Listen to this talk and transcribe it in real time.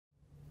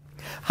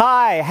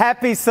Hi,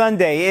 happy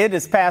Sunday. It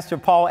is Pastor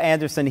Paul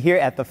Anderson here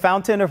at the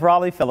Fountain of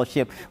Raleigh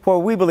Fellowship, where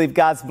we believe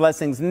God's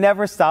blessings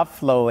never stop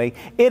flowing.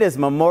 It is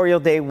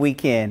Memorial Day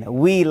weekend.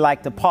 We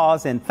like to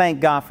pause and thank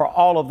God for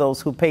all of those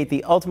who paid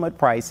the ultimate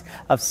price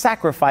of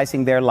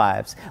sacrificing their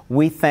lives.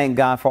 We thank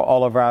God for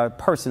all of our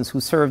persons who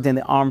served in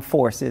the armed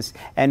forces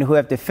and who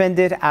have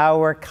defended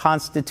our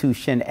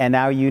Constitution and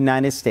our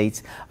United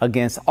States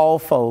against all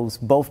foes,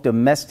 both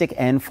domestic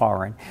and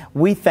foreign.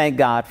 We thank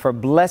God for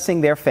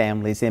blessing their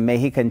families, and may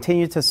He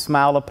continue to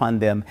smile upon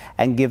them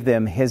and give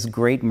them His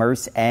great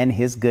mercy and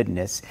His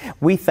goodness.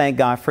 We thank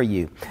God for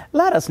you.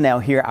 Let us now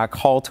hear our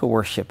call to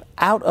worship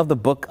out of the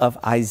book of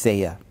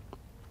Isaiah.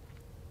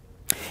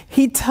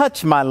 He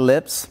touched my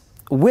lips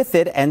with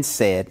it and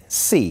said,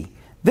 "See,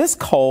 this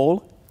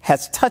coal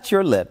has touched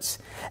your lips.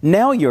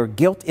 Now your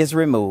guilt is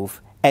removed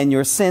and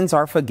your sins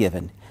are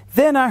forgiven."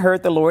 Then I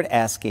heard the Lord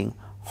asking,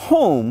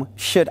 "Whom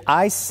should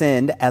I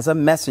send as a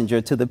messenger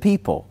to the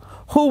people?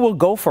 Who will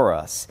go for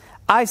us?"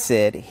 I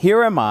said,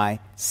 "Here am I,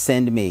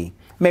 send me."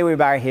 May we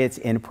bow our heads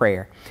in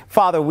prayer.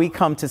 Father, we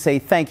come to say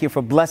thank you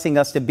for blessing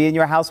us to be in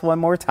your house one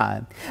more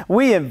time.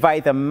 We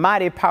invite the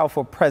mighty,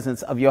 powerful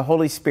presence of your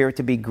Holy Spirit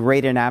to be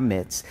great in our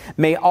midst.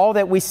 May all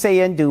that we say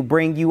and do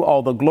bring you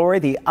all the glory,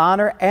 the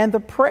honor, and the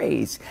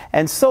praise.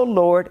 And so,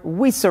 Lord,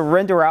 we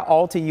surrender our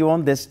all to you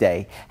on this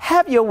day.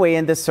 Have your way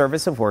in this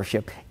service of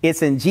worship.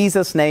 It's in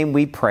Jesus' name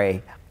we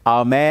pray.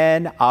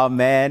 Amen,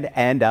 amen,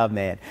 and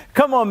amen.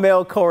 Come on,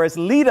 male chorus,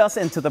 lead us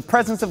into the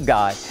presence of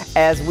God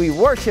as we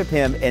worship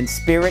Him in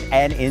spirit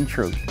and in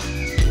truth.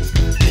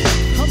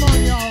 Come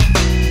on, y'all.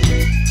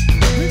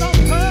 We don't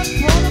turn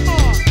for the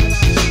mark.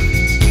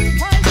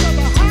 Pray for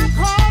the high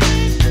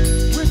calling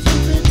which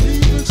is in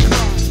Jesus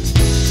Christ.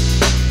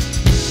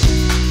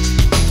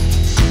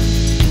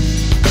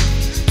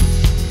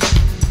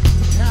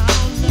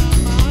 Count down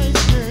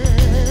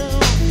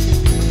myself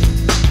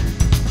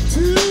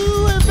to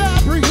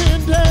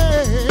apprehended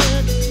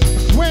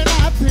when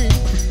I think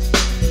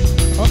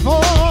of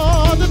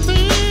all the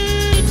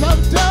things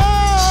I've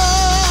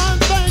done.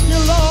 Thank you,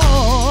 Lord.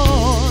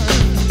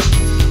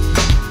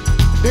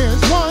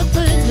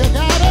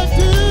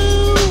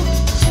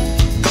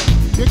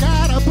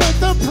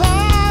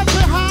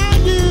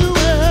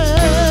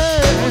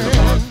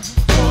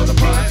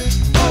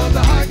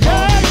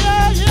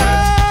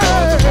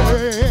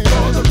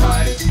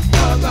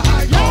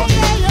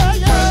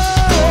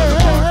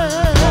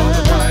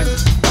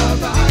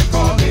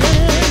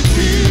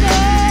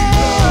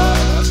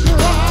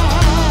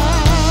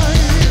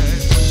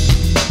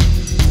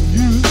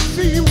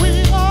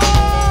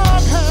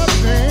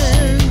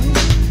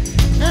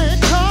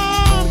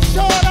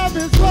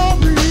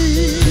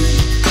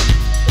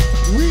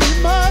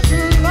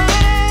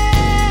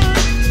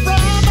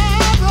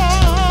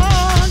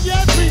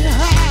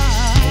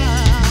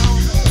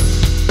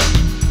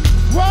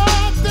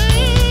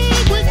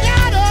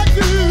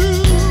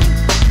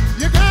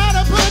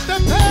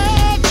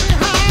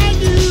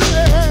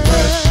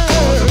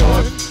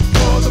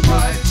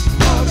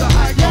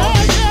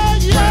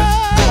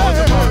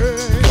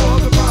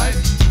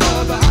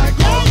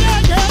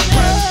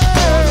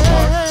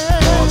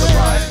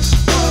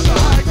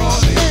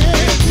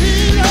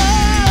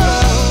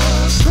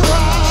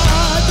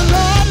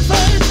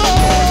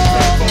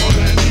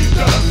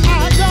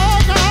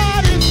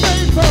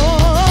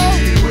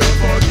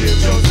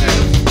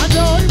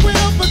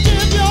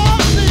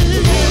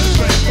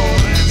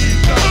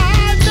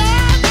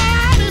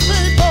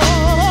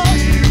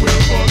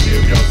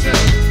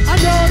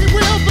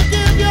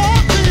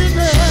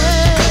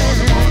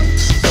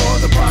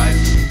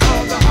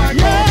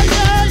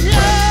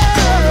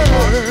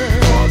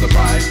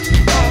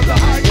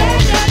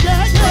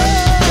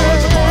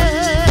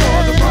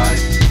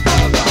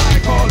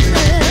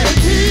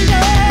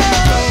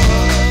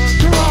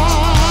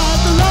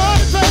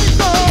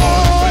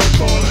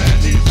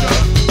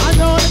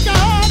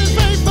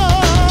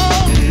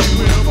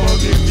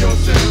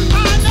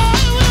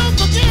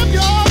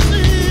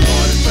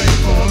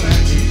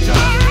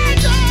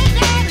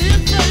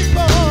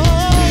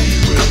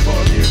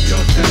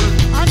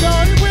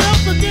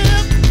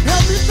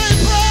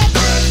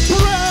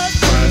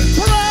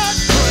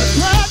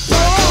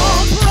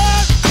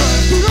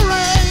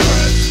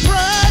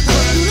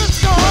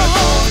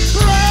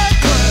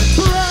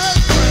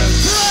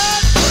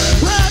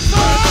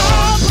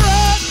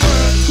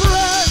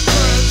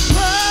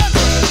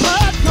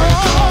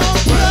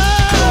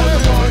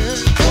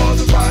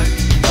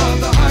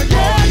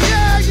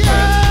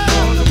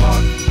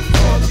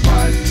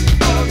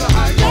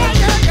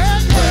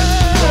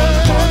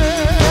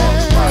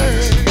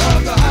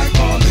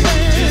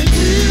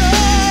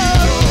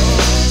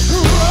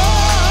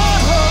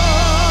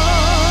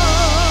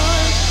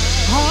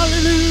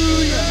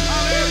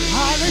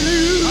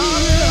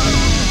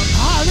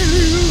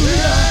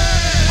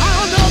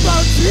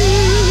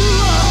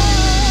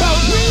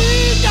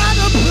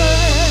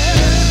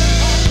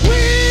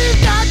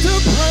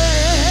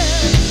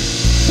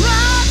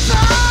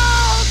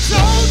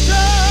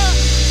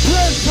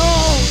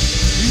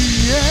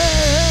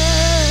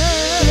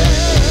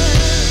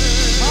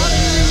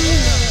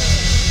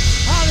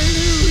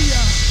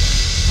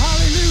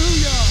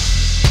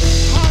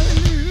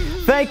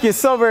 Thank you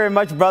so very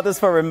much, brothers,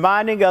 for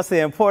reminding us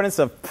the importance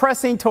of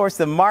pressing towards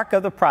the mark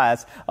of the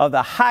prize of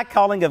the high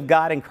calling of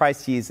God in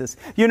Christ Jesus.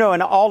 You know,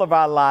 in all of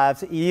our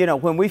lives, you know,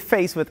 when we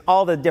face with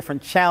all the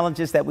different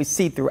challenges that we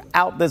see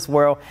throughout this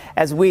world,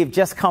 as we've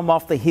just come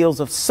off the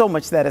heels of so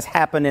much that has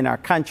happened in our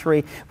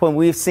country, when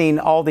we've seen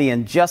all the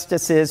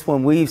injustices,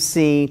 when we've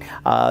seen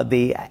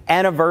the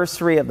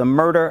anniversary of the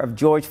murder of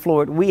George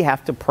Floyd, we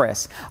have to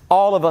press.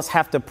 All of us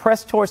have to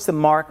press towards the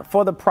mark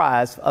for the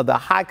prize of the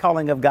high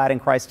calling of God in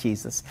Christ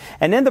Jesus.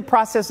 And in the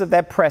process of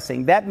that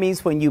pressing, that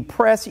means when you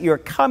press, you're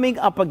coming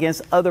up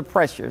against other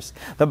pressures.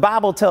 The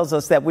Bible tells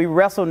us that we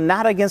wrestle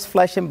not against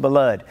flesh and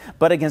blood,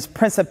 but against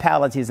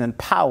principalities and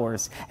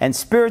powers and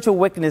spiritual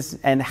wickedness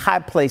and high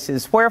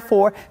places.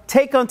 Wherefore,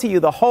 take unto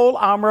you the whole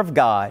armor of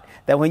God,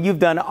 that when you've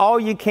done all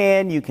you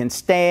can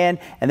stand.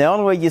 And the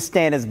only way you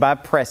stand is by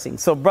pressing.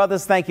 So,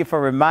 brothers, thank you for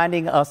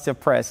reminding us to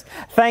press.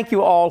 Thank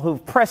you all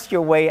who've pressed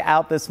your way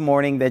out this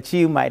morning, that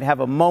you might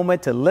have a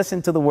moment to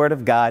listen to the Word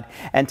of God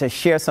and to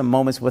share some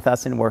moments with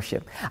us in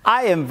worship.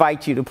 I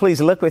invite you to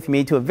please look with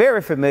me to a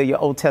very familiar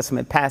Old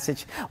Testament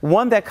passage,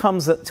 one that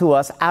comes to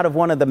us out of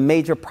one of the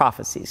major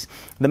prophecies.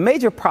 The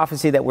major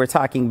prophecy that we're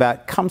talking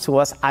about comes to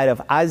us out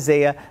of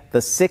Isaiah, the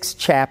 6th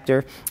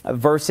chapter,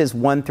 verses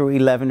 1 through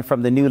 11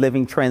 from the New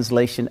Living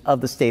Translation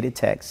of the stated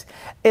text.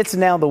 It's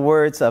now the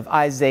words of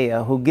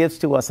Isaiah, who gives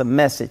to us a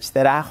message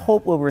that I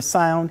hope will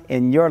resound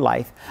in your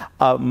life,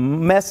 a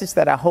message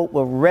that I hope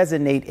will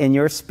resonate in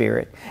your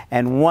spirit,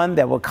 and one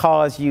that will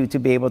cause you to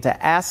be able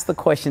to ask the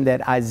question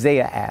that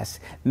Isaiah asked.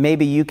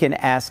 Maybe you can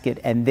ask it,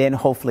 and then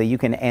hopefully you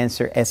can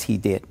answer as he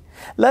did.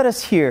 Let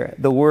us hear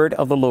the word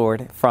of the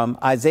Lord from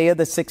Isaiah,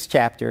 the 6th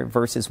chapter,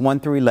 verses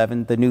 1 through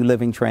 11, the New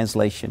Living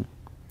Translation.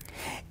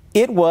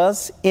 It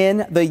was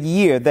in the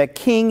year that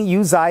King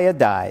Uzziah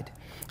died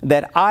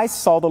that I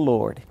saw the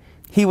Lord.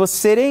 He was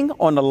sitting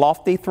on a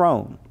lofty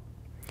throne.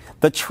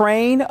 The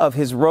train of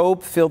his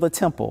robe filled the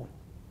temple.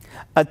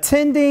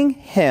 Attending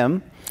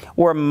him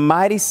were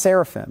mighty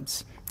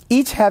seraphims,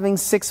 each having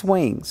 6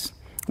 wings.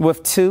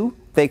 With 2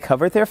 they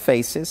covered their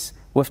faces,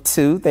 with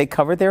 2 they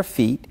covered their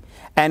feet,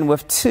 and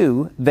with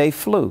 2 they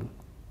flew.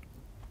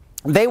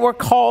 They were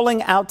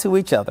calling out to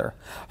each other,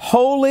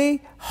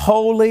 "Holy,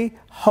 holy,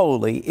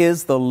 holy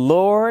is the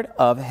Lord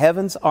of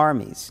heaven's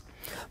armies.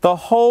 The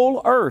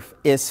whole earth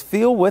is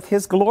filled with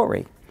his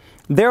glory."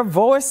 Their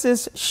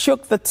voices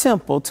shook the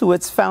temple to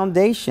its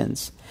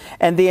foundations,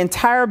 and the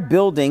entire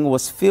building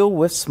was filled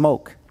with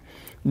smoke.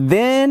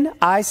 Then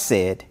I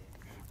said,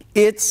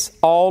 "It's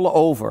all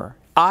over.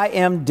 I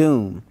am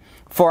doomed,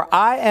 for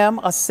I am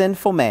a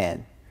sinful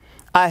man.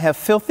 I have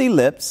filthy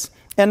lips,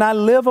 and I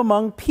live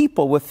among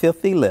people with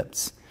filthy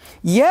lips.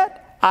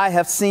 Yet I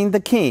have seen the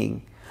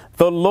King,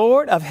 the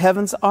Lord of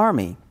heaven's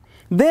army."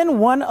 Then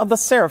one of the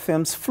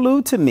seraphims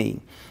flew to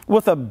me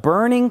with a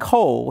burning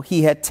coal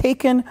he had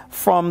taken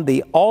from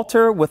the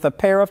altar with a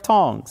pair of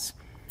tongs.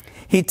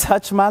 He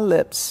touched my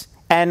lips,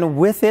 and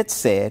with it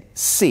said,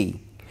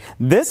 "See,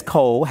 this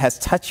coal has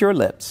touched your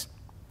lips.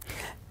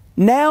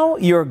 Now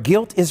your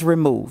guilt is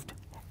removed,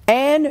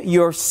 and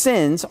your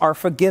sins are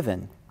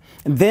forgiven."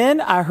 Then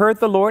I heard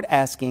the Lord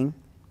asking,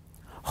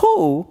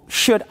 "Who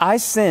should I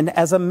send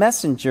as a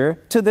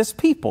messenger to this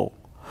people?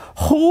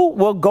 Who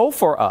will go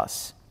for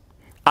us?"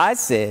 I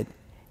said,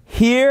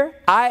 "Here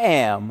I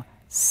am,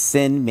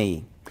 send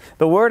me."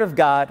 The word of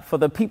God for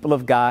the people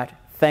of God.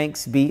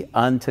 Thanks be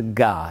unto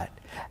God.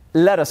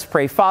 Let us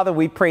pray. Father,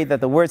 we pray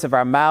that the words of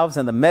our mouths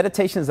and the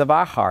meditations of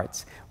our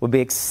hearts will be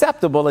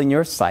acceptable in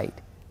your sight.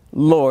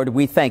 Lord,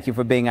 we thank you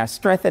for being our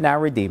strength and our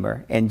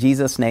Redeemer. In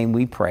Jesus' name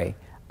we pray.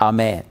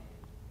 Amen.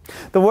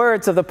 The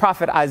words of the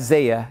prophet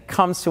Isaiah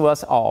comes to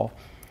us all.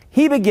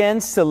 He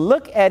begins to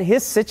look at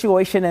his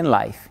situation in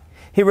life.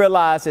 He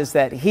realizes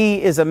that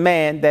he is a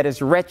man that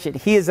is wretched.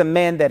 He is a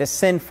man that is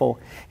sinful.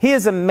 He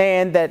is a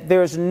man that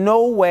there's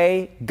no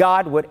way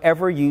God would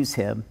ever use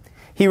him.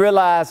 He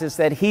realizes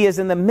that he is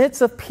in the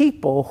midst of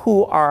people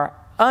who are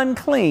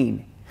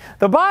unclean.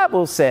 The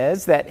Bible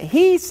says that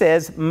he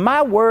says,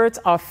 "My words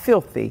are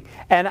filthy,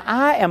 and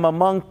I am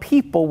among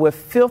people with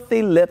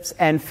filthy lips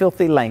and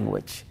filthy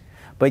language."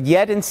 But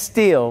yet and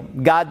still,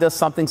 God does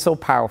something so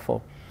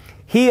powerful.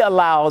 He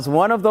allows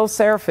one of those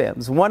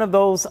seraphims, one of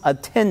those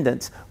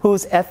attendants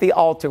who's at the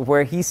altar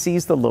where he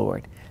sees the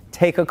Lord,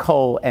 take a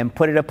coal and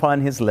put it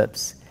upon his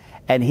lips.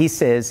 And he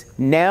says,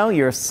 "Now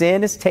your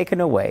sin is taken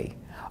away.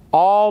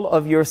 All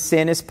of your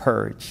sin is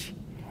purged.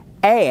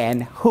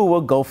 And who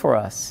will go for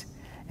us?"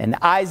 And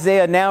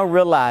Isaiah now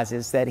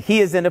realizes that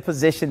he is in a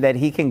position that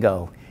he can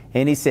go.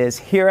 And he says,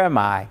 "Here am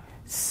I,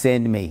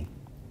 send me."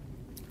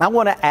 I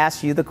want to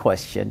ask you the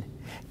question.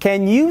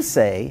 Can you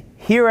say,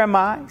 "Here am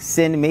I,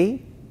 send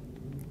me"?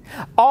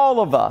 All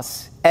of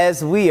us,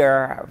 as we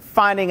are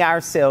finding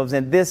ourselves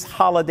in this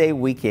holiday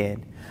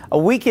weekend, a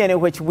weekend in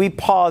which we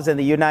pause in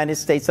the United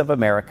States of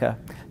America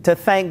to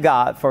thank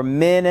God for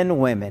men and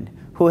women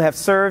who have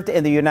served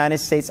in the United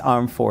States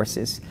Armed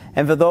Forces,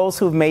 and for those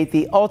who've made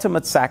the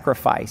ultimate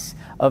sacrifice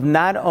of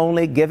not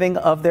only giving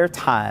of their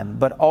time,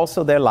 but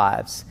also their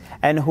lives,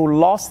 and who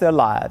lost their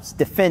lives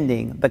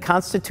defending the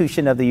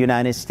Constitution of the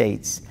United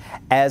States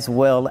as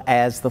well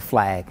as the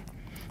flag.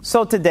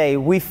 So today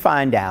we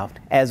find out,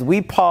 as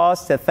we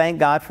pause to thank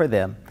God for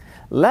them,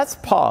 let's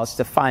pause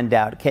to find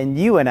out, can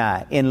you and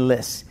I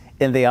enlist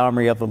in the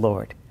army of the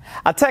Lord?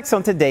 Our text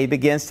on today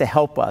begins to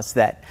help us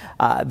that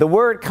the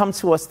word comes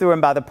to us through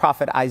and by the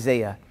prophet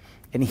Isaiah.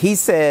 And he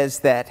says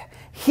that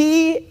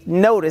he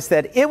noticed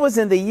that it was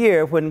in the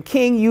year when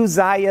King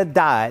Uzziah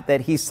died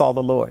that he saw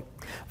the Lord.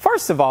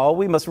 First of all,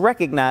 we must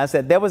recognize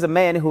that there was a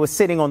man who was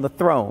sitting on the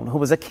throne, who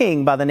was a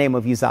king by the name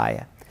of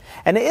Uzziah.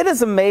 And it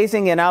is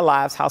amazing in our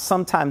lives how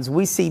sometimes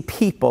we see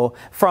people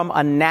from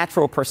a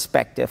natural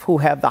perspective who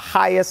have the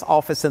highest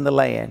office in the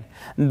land,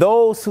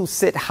 those who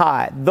sit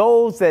high,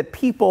 those that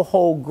people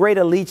hold great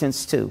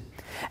allegiance to.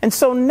 And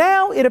so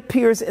now it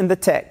appears in the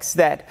text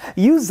that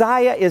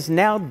Uzziah is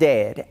now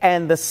dead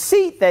and the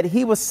seat that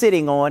he was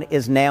sitting on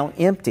is now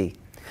empty.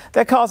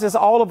 That causes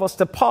all of us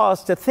to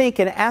pause to think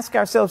and ask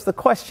ourselves the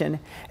question,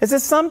 is it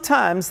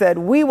sometimes that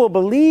we will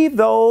believe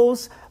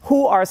those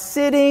who are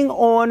sitting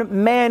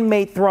on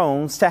man-made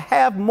thrones to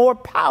have more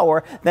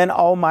power than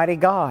Almighty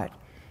God?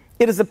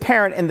 It is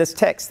apparent in this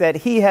text that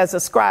he has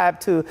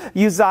ascribed to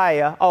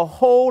Uzziah a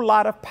whole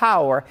lot of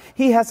power.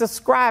 He has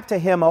ascribed to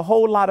him a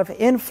whole lot of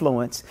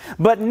influence.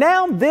 But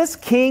now this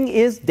king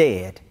is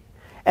dead,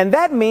 and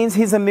that means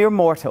he's a mere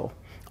mortal.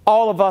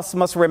 All of us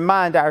must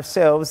remind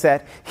ourselves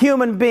that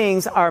human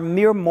beings are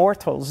mere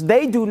mortals.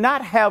 They do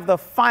not have the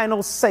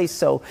final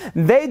say-so.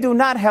 They do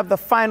not have the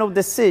final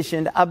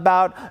decision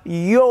about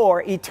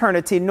your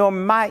eternity, nor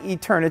my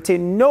eternity,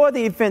 nor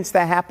the events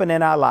that happen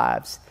in our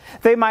lives.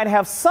 They might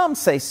have some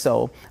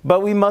say-so,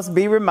 but we must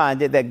be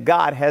reminded that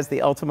God has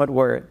the ultimate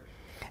word.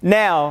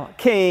 Now,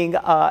 King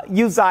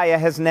Uzziah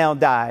has now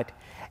died.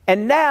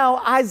 And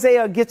now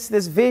Isaiah gets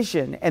this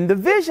vision, and the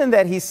vision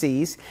that he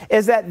sees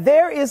is that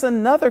there is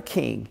another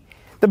king.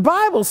 The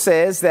Bible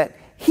says that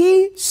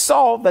he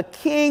saw the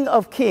King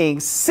of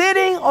Kings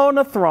sitting on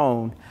a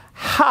throne,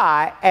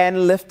 high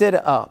and lifted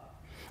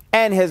up,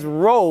 and his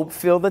robe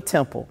filled the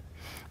temple.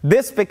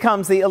 This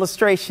becomes the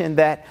illustration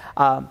that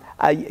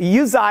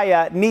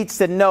Uzziah needs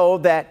to know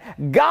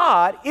that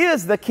God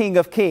is the King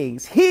of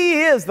Kings. He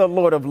is the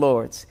Lord of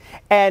Lords,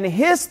 and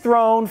his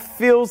throne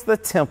fills the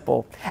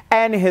temple,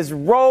 and his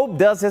robe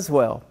does as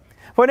well.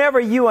 Whenever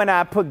you and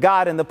I put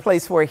God in the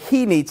place where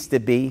he needs to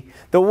be,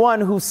 the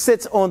one who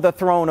sits on the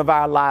throne of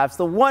our lives,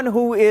 the one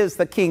who is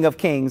the King of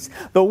Kings,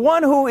 the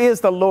one who is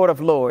the Lord of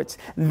Lords,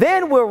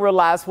 then we'll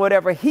realize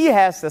whatever he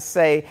has to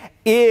say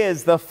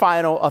is the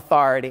final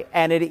authority,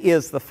 and it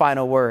is the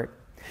final word.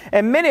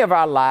 In many of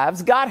our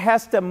lives, God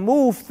has to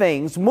move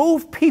things,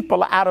 move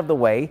people out of the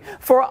way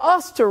for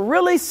us to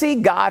really see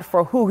God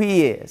for who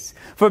he is,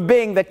 for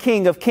being the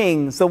King of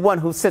Kings, the one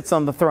who sits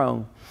on the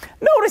throne.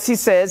 Notice he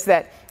says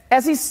that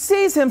as he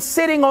sees him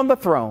sitting on the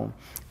throne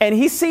and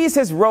he sees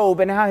his robe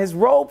and how his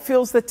robe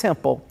fills the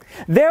temple,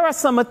 there are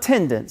some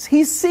attendants.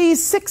 He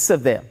sees 6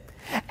 of them.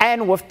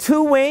 And with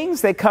 2 wings,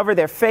 they cover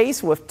their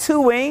face. With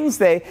 2 wings,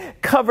 they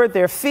covered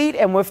their feet.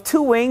 And with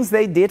 2 wings,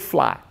 they did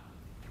fly.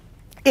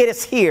 It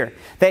is here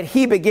that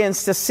he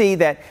begins to see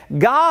that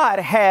God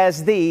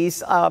has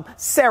these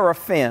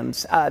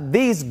seraphims,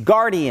 these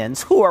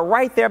guardians who are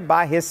right there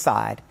by his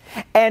side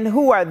and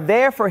who are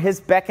there for his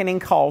beckoning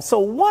call. So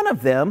one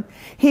of them,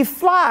 he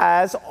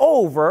flies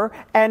over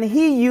and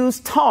he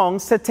used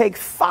tongues to take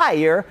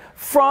fire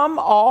from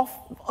off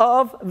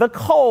of the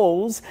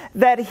coals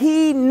that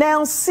he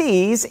now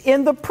sees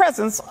in the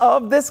presence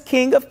of this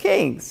King of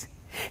Kings.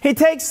 He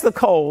takes the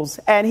coals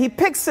and he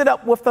picks it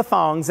up with the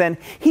thongs and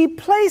he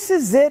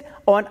places it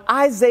on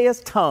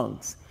Isaiah's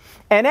tongues.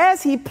 And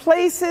as he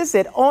places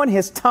it on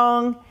his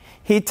tongue,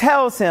 he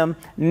tells him,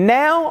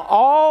 now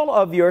all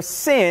of your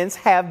sins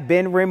have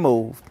been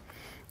removed.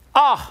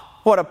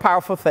 Ah, what a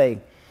powerful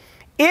thing.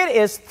 It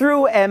is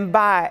through and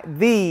by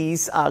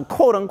these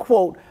quote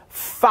unquote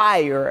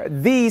fire,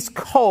 these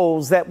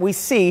coals that we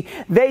see,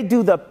 they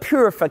do the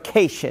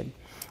purification.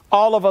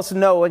 All of us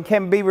know and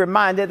can be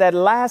reminded that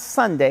last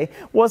Sunday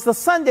was the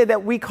Sunday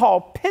that we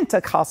call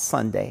Pentecost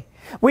Sunday.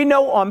 We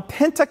know on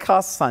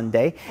Pentecost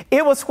Sunday,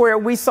 it was where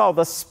we saw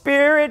the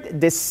Spirit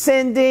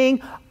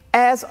descending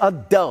as a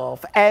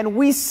dove, and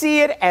we see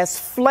it as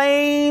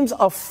flames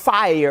of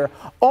fire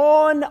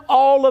on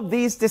all of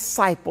these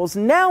disciples.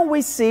 Now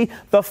we see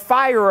the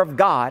fire of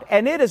God,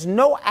 and it is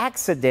no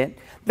accident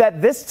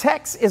that this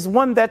text is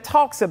one that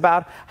talks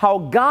about how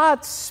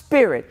God's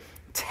Spirit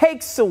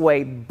takes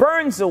away,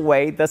 burns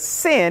away the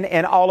sin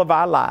in all of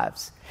our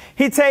lives.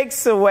 He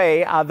takes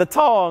away the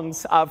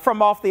tongues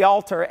from off the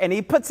altar and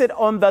he puts it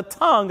on the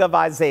tongue of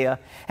Isaiah.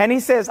 And he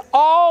says,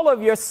 all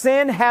of your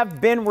sin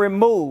have been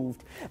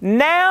removed.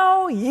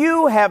 Now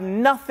you have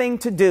nothing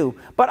to do.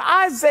 But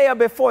Isaiah,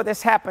 before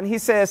this happened, he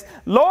says,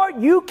 Lord,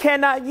 you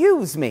cannot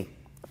use me.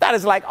 That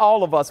is like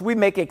all of us. We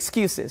make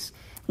excuses.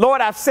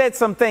 Lord, I've said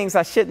some things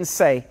I shouldn't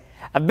say.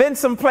 I've been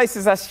some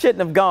places I shouldn't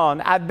have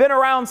gone. I've been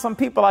around some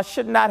people I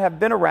should not have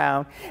been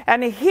around.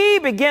 And he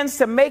begins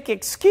to make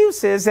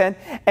excuses, and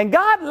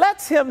God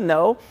lets him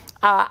know,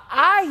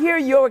 I hear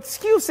your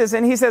excuses.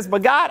 And he says,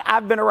 but God,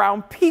 I've been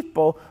around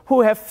people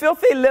who have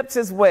filthy lips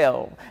as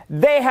well.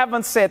 They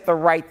haven't said the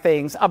right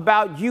things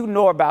about you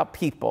nor about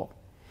people.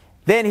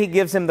 Then he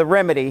gives him the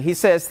remedy. He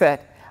says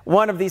that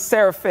one of these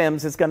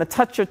seraphims is going to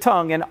touch your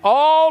tongue and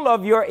all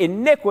of your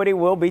iniquity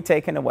will be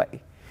taken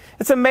away.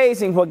 It's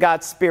amazing what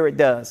God's Spirit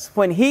does.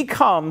 When he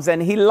comes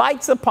and he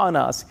lights upon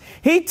us,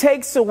 he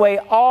takes away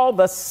all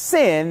the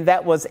sin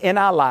that was in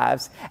our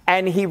lives,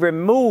 and he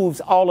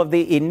removes all of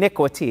the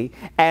iniquity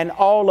and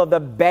all of the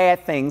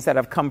bad things that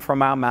have come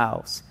from our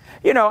mouths.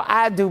 You know,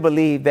 I do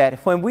believe that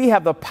when we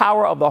have the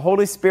power of the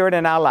Holy Spirit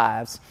in our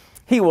lives,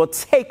 he will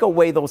take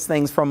away those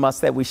things from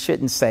us that we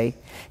shouldn't say.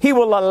 He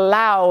will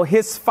allow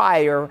his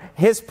fire,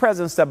 his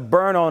presence to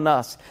burn on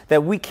us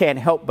that we can't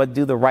help but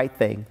do the right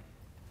thing.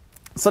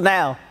 So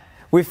now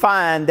we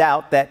find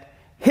out that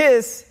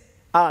his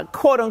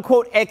quote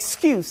unquote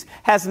excuse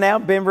has now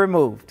been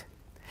removed.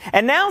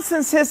 And now,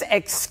 since his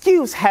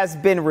excuse has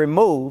been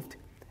removed,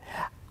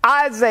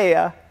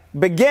 Isaiah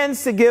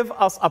begins to give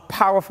us a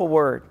powerful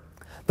word.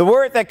 The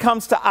word that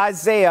comes to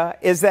Isaiah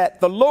is that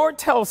the Lord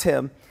tells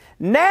him,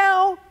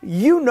 now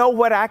you know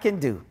what I can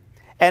do.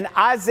 And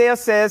Isaiah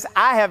says,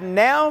 I have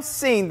now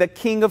seen the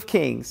King of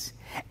Kings,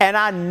 and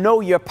I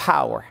know your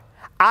power.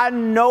 I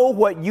know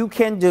what you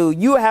can do.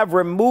 You have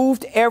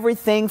removed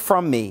everything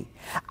from me.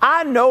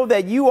 I know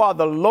that you are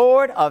the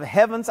Lord of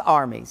heaven's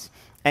armies.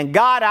 And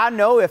God, I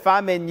know if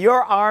I'm in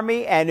your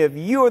army and if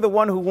you are the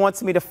one who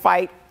wants me to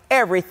fight,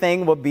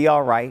 everything will be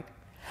all right.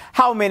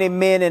 How many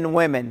men and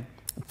women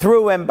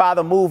through and by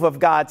the move of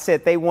God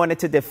said they wanted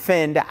to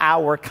defend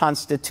our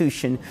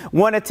Constitution,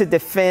 wanted to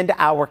defend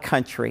our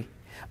country.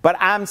 But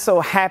I'm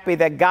so happy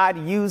that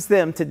God used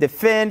them to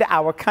defend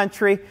our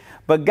country.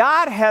 But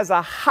God has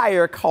a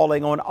higher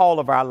calling on all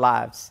of our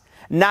lives,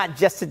 not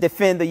just to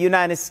defend the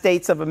United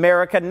States of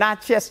America,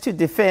 not just to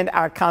defend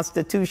our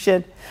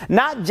Constitution,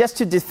 not just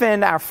to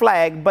defend our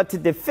flag, but to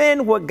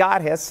defend what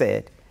God has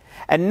said.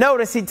 And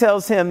notice he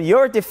tells him,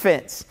 your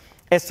defense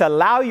is to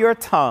allow your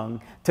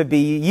tongue to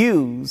be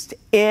used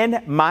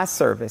in my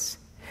service.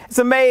 It's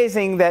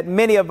amazing that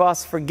many of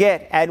us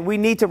forget, and we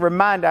need to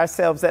remind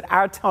ourselves that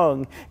our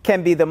tongue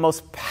can be the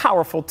most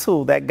powerful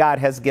tool that God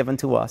has given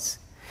to us.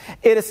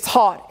 It is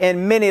taught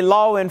in many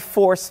law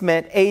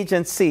enforcement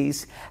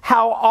agencies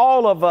how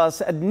all of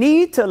us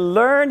need to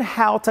learn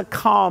how to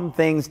calm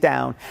things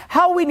down,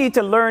 how we need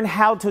to learn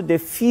how to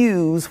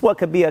diffuse what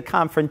could be a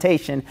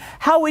confrontation,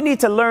 how we need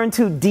to learn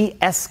to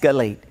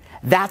de-escalate.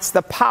 That's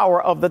the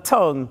power of the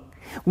tongue.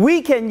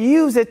 We can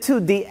use it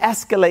to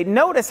de-escalate.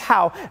 Notice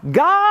how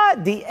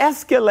God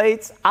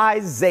de-escalates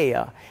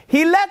Isaiah.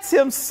 He lets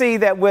him see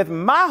that with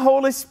my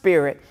Holy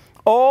Spirit,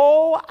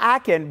 oh, I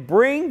can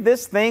bring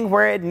this thing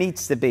where it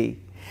needs to be.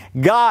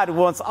 God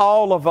wants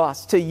all of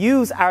us to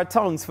use our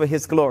tongues for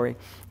his glory.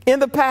 In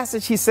the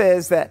passage, he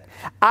says that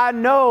I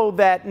know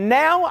that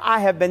now I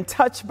have been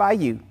touched by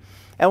you.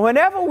 And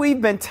whenever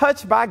we've been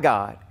touched by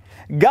God,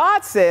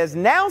 God says,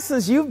 now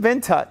since you've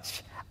been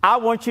touched, I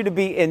want you to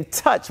be in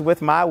touch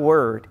with my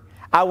word.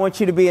 I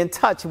want you to be in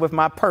touch with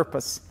my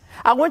purpose.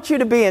 I want you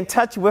to be in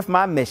touch with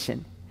my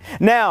mission.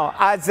 Now,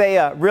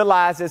 Isaiah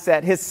realizes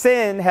that his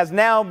sin has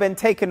now been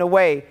taken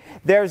away.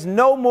 There's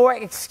no more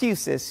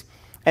excuses.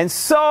 And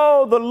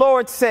so the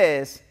Lord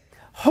says,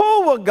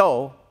 who will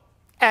go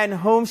and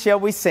whom shall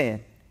we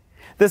send?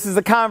 This is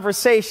a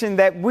conversation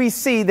that we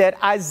see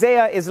that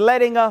Isaiah is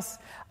letting us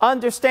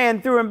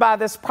understand through and by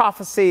this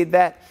prophecy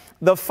that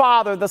the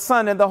Father, the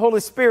Son, and the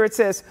Holy Spirit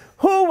says,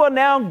 who will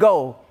now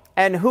go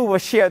and who will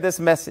share this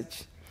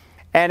message?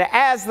 And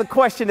as the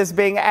question is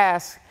being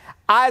asked,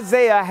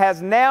 Isaiah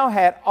has now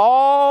had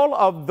all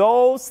of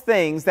those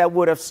things that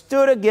would have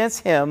stood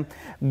against him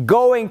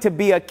going to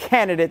be a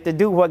candidate to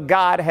do what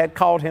God had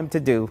called him to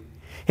do.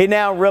 He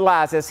now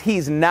realizes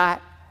he's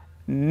not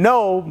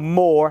no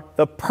more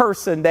the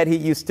person that he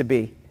used to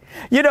be.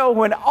 You know,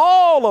 when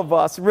all of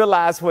us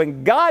realize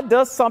when God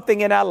does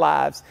something in our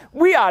lives,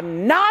 we are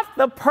not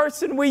the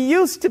person we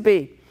used to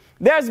be.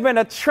 There's been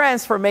a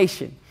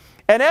transformation.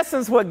 In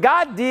essence, what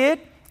God did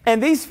in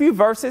these few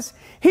verses,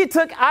 he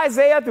took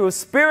Isaiah through a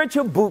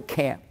spiritual boot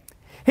camp.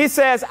 He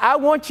says, I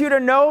want you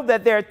to know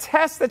that there are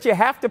tests that you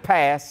have to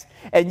pass,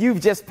 and you've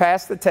just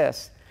passed the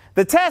test.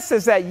 The test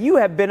is that you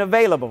have been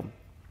available.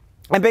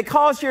 And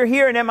because you're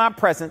here and in my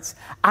presence,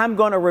 I'm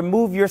going to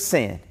remove your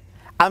sin.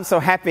 I'm so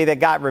happy that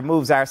God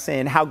removes our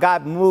sin, how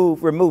God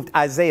removed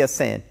Isaiah's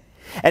sin.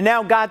 And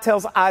now God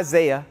tells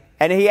Isaiah,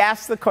 and he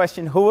asks the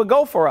question, who will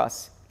go for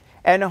us?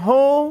 And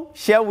whom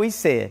shall we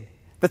send?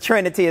 The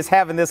Trinity is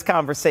having this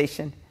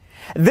conversation.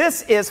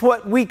 This is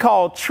what we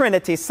call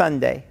Trinity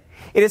Sunday.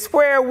 It is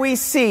where we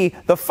see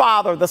the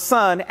Father, the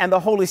Son, and the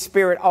Holy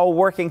Spirit all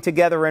working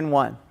together in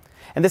one.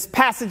 In this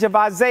passage of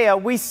Isaiah,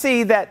 we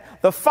see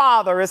that the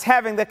Father is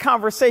having the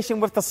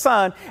conversation with the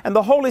Son, and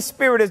the Holy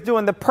Spirit is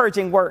doing the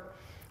purging work.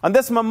 On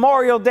this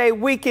Memorial Day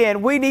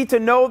weekend, we need to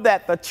know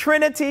that the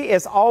Trinity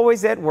is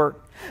always at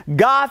work.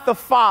 God the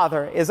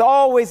Father is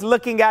always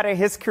looking out at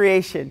his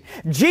creation.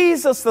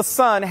 Jesus the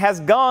Son has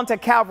gone to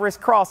Calvary's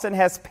cross and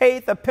has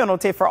paid the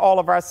penalty for all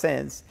of our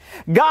sins.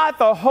 God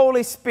the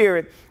Holy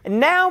Spirit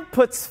now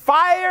puts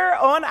fire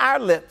on our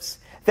lips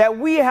that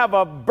we have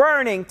a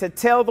burning to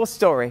tell the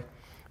story.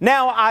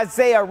 Now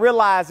Isaiah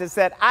realizes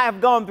that I have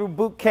gone through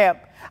boot camp.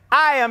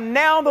 I am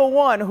now the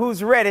one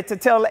who's ready to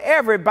tell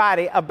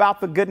everybody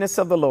about the goodness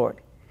of the Lord.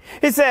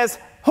 He says,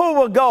 who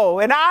will go?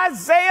 And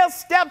Isaiah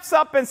steps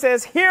up and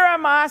says, here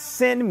am I,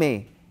 send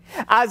me.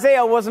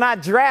 Isaiah was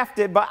not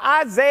drafted, but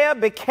Isaiah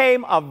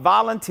became a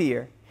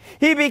volunteer.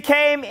 He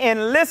became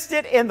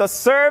enlisted in the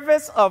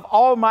service of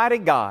Almighty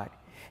God.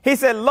 He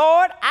said,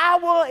 Lord, I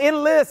will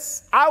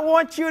enlist. I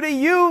want you to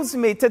use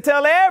me to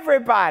tell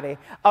everybody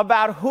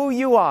about who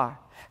you are,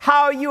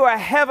 how you are a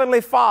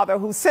heavenly Father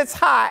who sits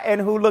high and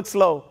who looks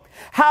low,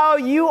 how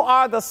you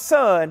are the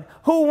Son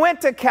who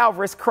went to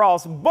Calvary's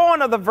cross,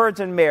 born of the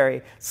Virgin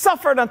Mary,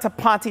 suffered unto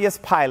Pontius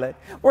Pilate,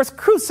 was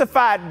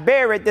crucified,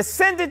 buried,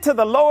 descended to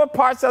the lower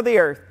parts of the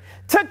earth,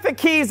 took the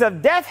keys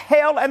of death,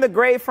 hell, and the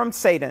grave from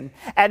Satan,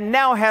 and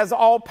now has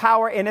all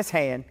power in his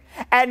hand.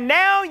 And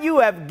now you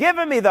have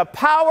given me the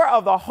power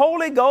of the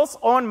Holy Ghost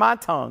on my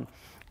tongue.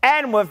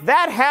 And with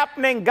that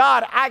happening,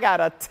 God, I got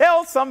to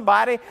tell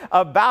somebody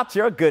about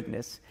your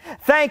goodness.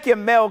 Thank you,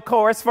 Mel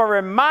Chorus, for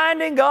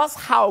reminding us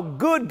how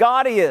good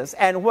God is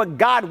and what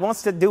God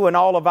wants to do in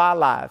all of our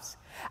lives.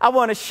 I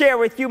want to share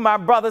with you, my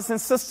brothers and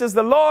sisters,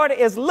 the Lord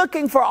is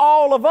looking for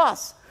all of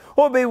us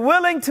who will be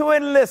willing to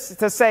enlist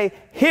to say,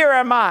 here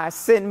am I,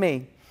 send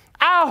me.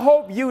 I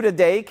hope you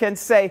today can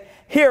say,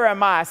 here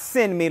am I,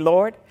 send me,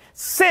 Lord.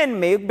 Send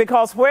me,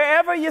 because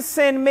wherever you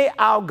send me,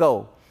 I'll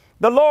go.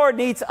 The Lord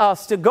needs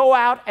us to go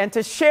out and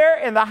to share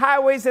in the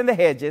highways and the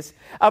hedges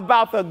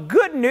about the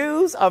good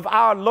news of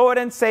our Lord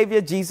and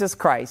Savior, Jesus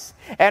Christ,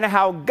 and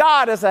how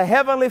God is a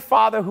heavenly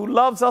Father who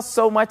loves us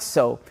so much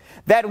so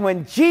that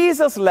when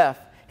Jesus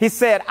left, he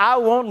said, I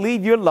won't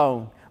leave you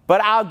alone,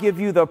 but I'll give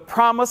you the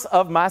promise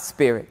of my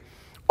Spirit.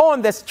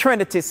 On this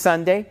Trinity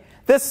Sunday,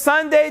 this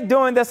Sunday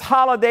during this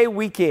holiday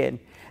weekend,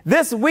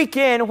 this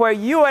weekend where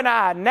you and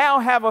I now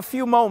have a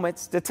few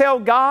moments to tell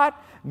God,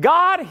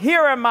 God,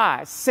 here am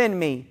I, send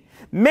me.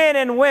 Men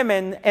and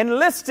women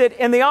enlisted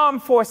in the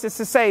armed forces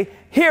to say,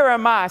 here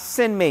am I,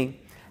 send me.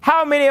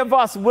 How many of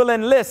us will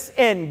enlist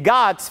in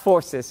God's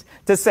forces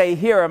to say,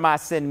 here am I,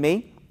 send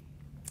me?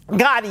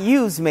 God,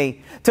 use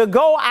me to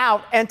go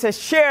out and to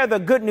share the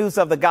good news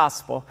of the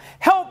gospel.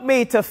 Help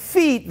me to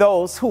feed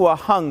those who are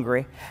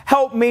hungry.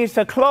 Help me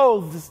to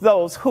clothe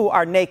those who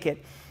are naked.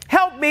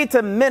 Help me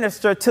to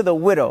minister to the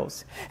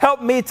widows. Help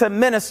me to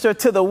minister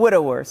to the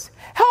widowers.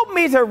 Help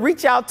me to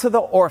reach out to the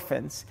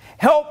orphans.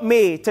 Help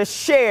me to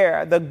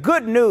share the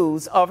good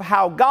news of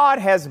how God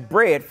has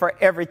bread for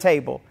every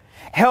table.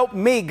 Help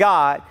me,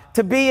 God,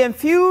 to be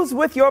infused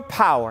with your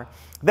power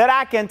that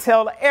I can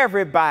tell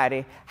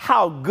everybody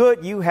how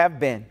good you have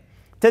been.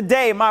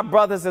 Today, my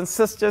brothers and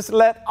sisters,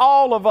 let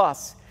all of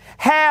us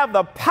have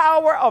the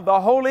power of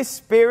the Holy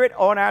Spirit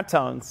on our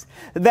tongues,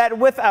 that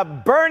with a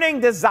burning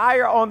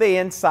desire on the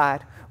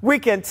inside, we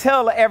can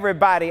tell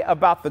everybody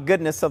about the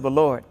goodness of the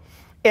Lord.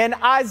 In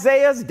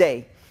Isaiah's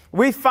day,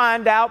 we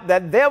find out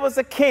that there was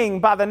a king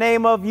by the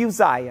name of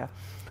Uzziah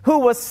who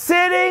was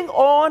sitting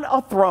on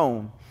a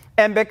throne.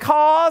 And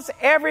because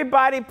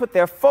everybody put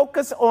their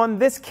focus on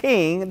this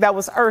king that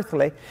was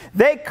earthly,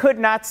 they could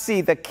not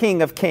see the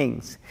King of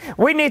Kings.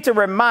 We need to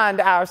remind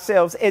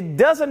ourselves, it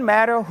doesn't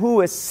matter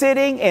who is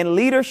sitting in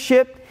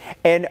leadership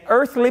and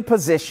earthly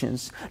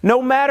positions,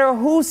 no matter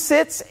who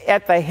sits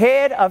at the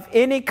head of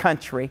any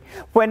country,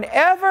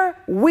 whenever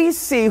we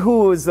see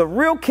who is the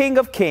real King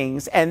of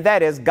Kings, and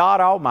that is God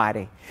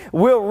Almighty,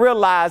 we'll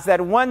realize that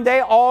one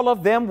day all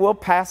of them will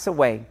pass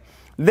away.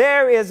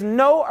 There is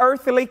no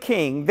earthly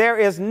king, there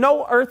is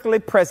no earthly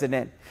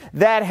president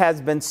that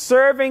has been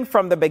serving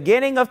from the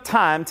beginning of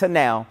time to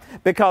now,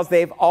 because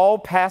they've all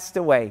passed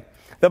away.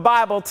 The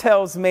Bible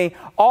tells me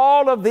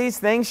all of these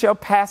things shall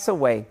pass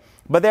away,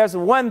 but there's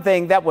one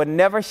thing that would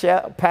never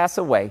shall pass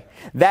away.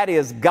 That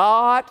is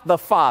God the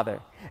Father,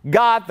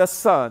 God the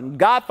Son,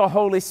 God the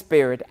Holy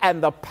Spirit,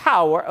 and the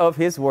power of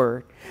his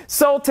word.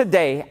 So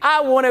today,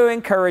 I want to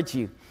encourage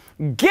you.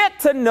 Get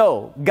to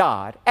know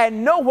God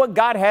and know what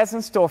God has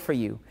in store for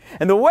you.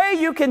 And the way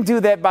you can do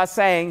that by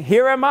saying,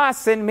 here am I,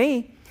 send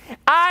me.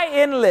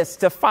 I enlist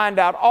to find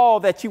out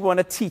all that you want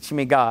to teach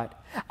me, God.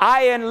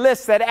 I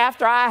enlist that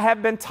after I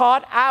have been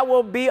taught, I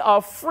will be a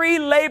free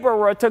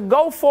laborer to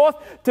go forth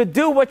to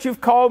do what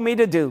you've called me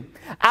to do.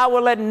 I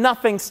will let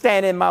nothing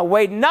stand in my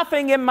way.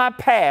 Nothing in my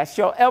past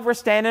shall ever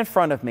stand in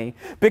front of me,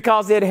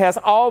 because it has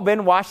all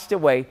been washed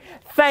away.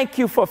 Thank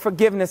you for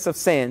forgiveness of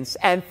sins.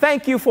 And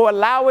thank you for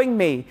allowing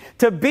me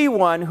to be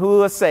one who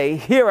will say,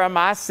 here am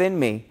I, send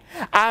me.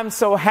 I'm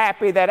so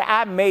happy that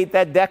I made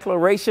that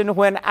declaration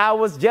when I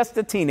was just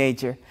a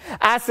teenager.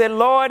 I said,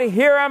 Lord,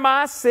 here am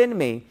I, send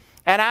me.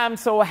 And I'm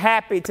so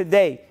happy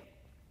today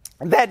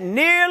that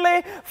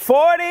nearly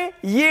 40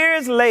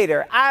 years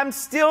later, I'm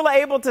still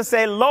able to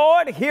say,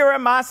 Lord, here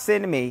am I,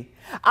 send me.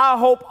 I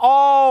hope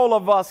all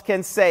of us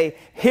can say,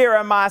 here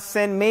am I,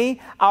 send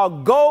me.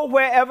 I'll go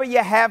wherever you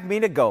have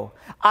me to go.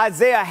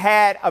 Isaiah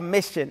had a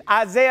mission.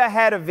 Isaiah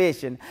had a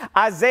vision.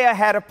 Isaiah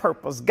had a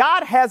purpose.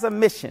 God has a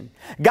mission.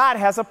 God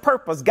has a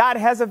purpose. God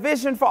has a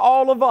vision for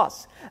all of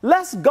us.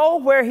 Let's go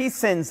where he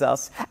sends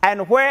us.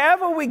 And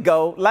wherever we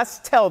go, let's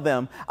tell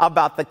them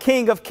about the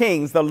King of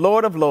Kings, the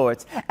Lord of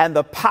Lords, and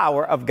the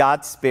power of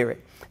God's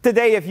Spirit.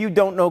 Today, if you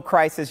don't know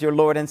Christ as your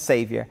Lord and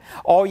Savior,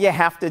 all you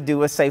have to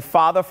do is say,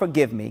 Father,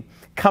 forgive me.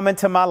 Come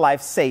into my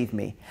life. Save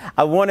me.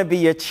 I want to be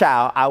your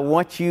child. I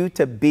want you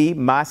to be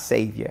my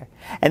Savior.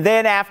 And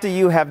then after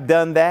you have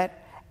done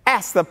that,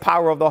 ask the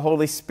power of the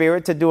Holy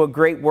Spirit to do a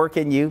great work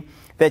in you,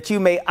 that you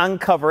may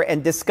uncover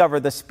and discover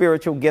the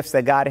spiritual gifts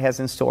that God has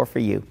in store for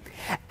you.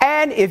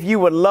 And if you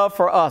would love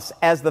for us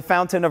as the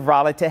Fountain of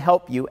Raleigh to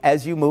help you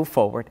as you move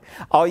forward,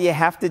 all you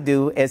have to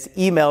do is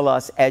email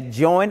us at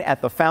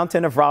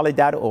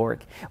join@thefountainofraleigh.org.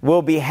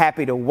 We'll be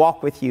happy to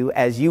walk with you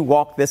as you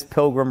walk this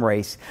pilgrim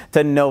race,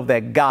 to know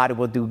that God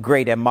will do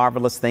great and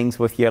marvelous things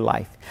with your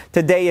life.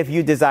 Today, if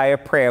you desire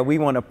prayer, we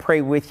want to pray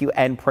with you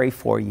and pray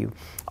for you.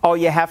 All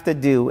you have to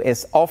do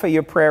is offer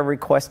your prayer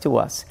request to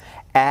us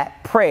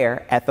at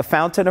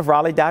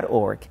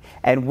prayer@thefountainofraleigh.org,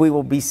 and we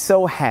will be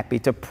so happy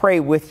to pray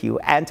with you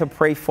and to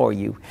pray for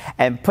you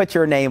and put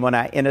your name on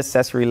our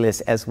intercessory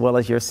list as well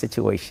as your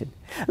situation.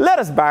 Let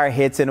us bow our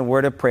heads in a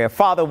word of prayer.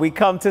 Father, we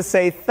come to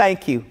say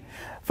thank you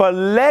for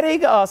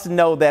letting us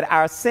know that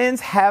our sins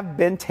have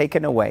been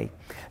taken away.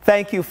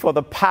 Thank you for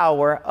the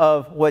power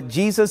of what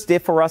Jesus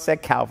did for us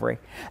at Calvary.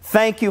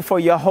 Thank you for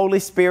your Holy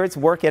Spirit's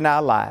work in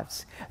our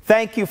lives.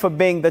 Thank you for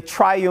being the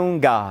triune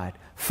God,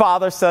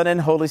 Father, Son,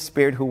 and Holy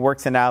Spirit who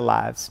works in our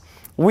lives.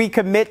 We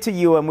commit to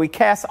you and we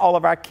cast all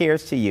of our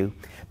cares to you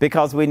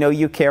because we know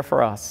you care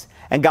for us.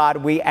 And God,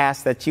 we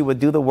ask that you would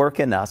do the work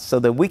in us so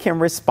that we can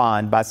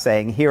respond by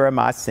saying, here am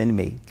I, send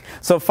me.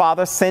 So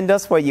Father, send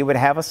us where you would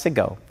have us to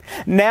go.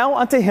 Now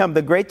unto him,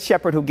 the great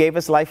shepherd who gave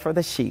his life for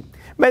the sheep.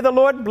 May the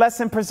Lord bless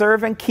and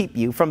preserve and keep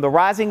you from the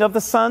rising of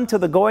the sun to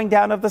the going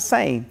down of the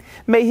same.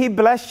 May he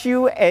bless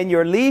you and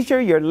your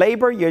leisure, your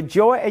labor, your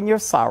joy, and your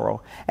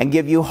sorrow, and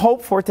give you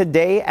hope for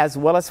today as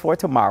well as for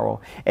tomorrow.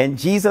 In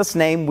Jesus'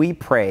 name we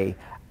pray.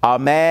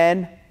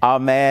 Amen,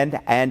 amen,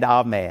 and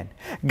amen.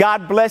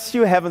 God bless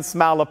you. Heaven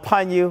smile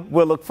upon you.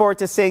 We'll look forward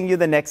to seeing you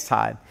the next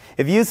time.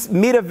 If you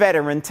meet a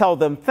veteran, tell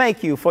them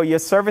thank you for your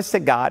service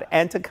to God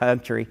and to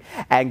country,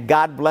 and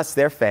God bless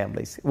their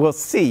families. We'll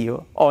see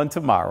you on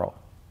tomorrow.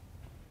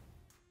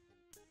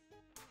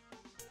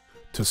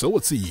 To sow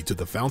a seed to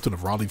the Fountain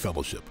of Raleigh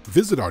Fellowship,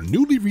 visit our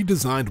newly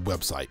redesigned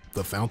website,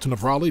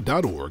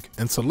 thefountainofraleigh.org,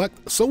 and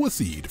select Sow a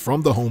Seed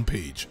from the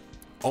homepage.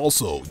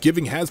 Also,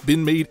 giving has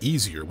been made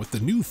easier with the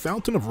new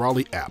Fountain of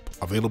Raleigh app,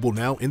 available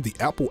now in the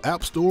Apple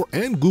App Store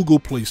and Google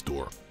Play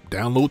Store.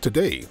 Download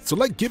today,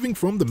 select Giving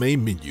from the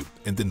main menu,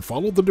 and then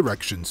follow the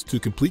directions to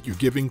complete your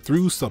giving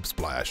through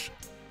Subsplash.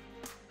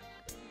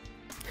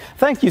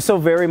 Thank you so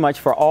very much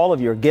for all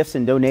of your gifts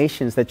and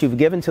donations that you've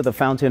given to the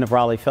Fountain of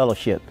Raleigh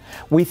Fellowship.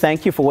 We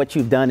thank you for what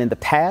you've done in the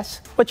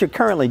past, what you're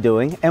currently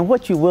doing, and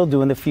what you will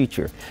do in the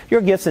future.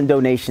 Your gifts and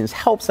donations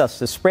helps us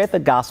to spread the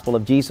gospel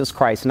of Jesus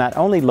Christ, not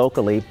only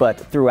locally, but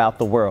throughout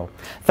the world.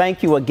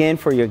 Thank you again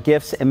for your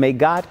gifts, and may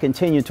God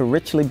continue to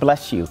richly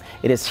bless you.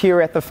 It is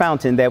here at the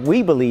Fountain that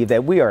we believe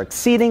that we are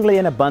exceedingly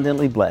and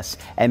abundantly blessed,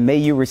 and may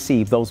you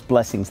receive those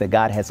blessings that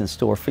God has in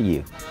store for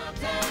you.